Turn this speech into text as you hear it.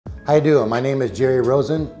How you doing? My name is Jerry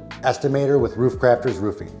Rosen, estimator with Roof Crafters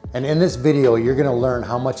Roofing. And in this video, you're gonna learn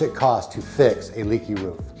how much it costs to fix a leaky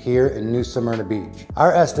roof here in New Smyrna Beach.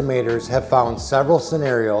 Our estimators have found several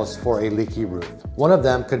scenarios for a leaky roof. One of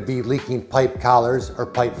them could be leaking pipe collars or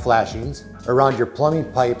pipe flashings around your plumbing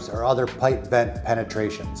pipes or other pipe vent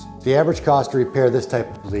penetrations. The average cost to repair this type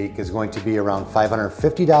of leak is going to be around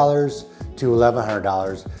 $550 to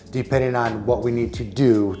 $1,100, depending on what we need to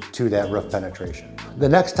do to that roof penetration. The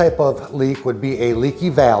next type of leak would be a leaky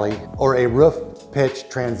valley or a roof pitch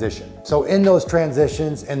transition. So in those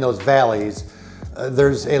transitions, in those valleys,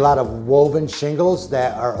 there's a lot of woven shingles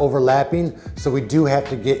that are overlapping, so we do have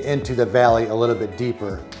to get into the valley a little bit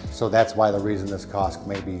deeper. So that's why the reason this cost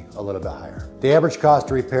may be a little bit higher. The average cost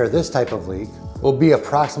to repair this type of leak will be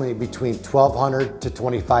approximately between $1,200 to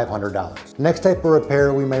 $2,500. Next type of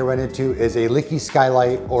repair we may run into is a leaky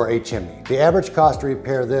skylight or a chimney. The average cost to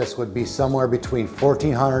repair this would be somewhere between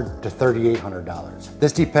 $1,400 to $3,800.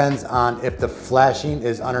 This depends on if the flashing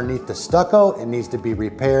is underneath the stucco, it needs to be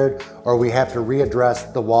repaired, or we have to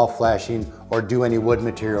readdress the wall flashing or do any wood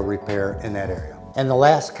material repair in that area. And the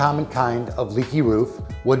last common kind of leaky roof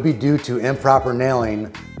would be due to improper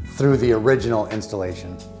nailing through the original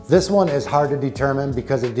installation. This one is hard to determine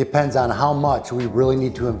because it depends on how much we really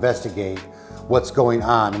need to investigate what's going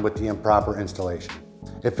on with the improper installation.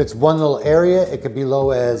 If it's one little area, it could be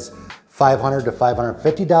low as $500 to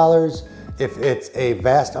 $550. If it's a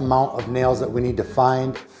vast amount of nails that we need to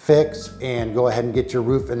find, fix, and go ahead and get your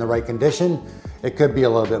roof in the right condition, it could be a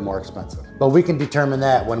little bit more expensive. But we can determine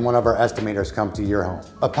that when one of our estimators come to your home.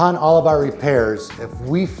 Upon all of our repairs, if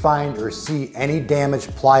we find or see any damaged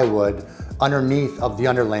plywood underneath of the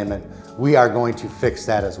underlayment, we are going to fix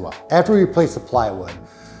that as well. After we replace the plywood,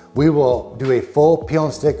 we will do a full peel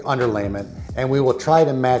and stick underlayment, and we will try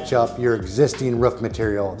to match up your existing roof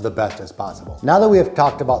material the best as possible. Now that we have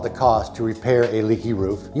talked about the cost to repair a leaky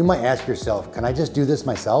roof, you might ask yourself, can I just do this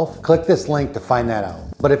myself? Click this link to find that out.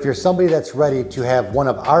 But if you're somebody that's ready to have one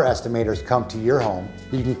of our estimators come to your home,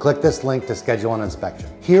 you can click this link to schedule an inspection.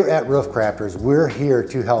 Here at Roof Crafters, we're here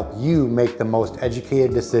to help you make the most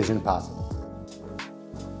educated decision possible.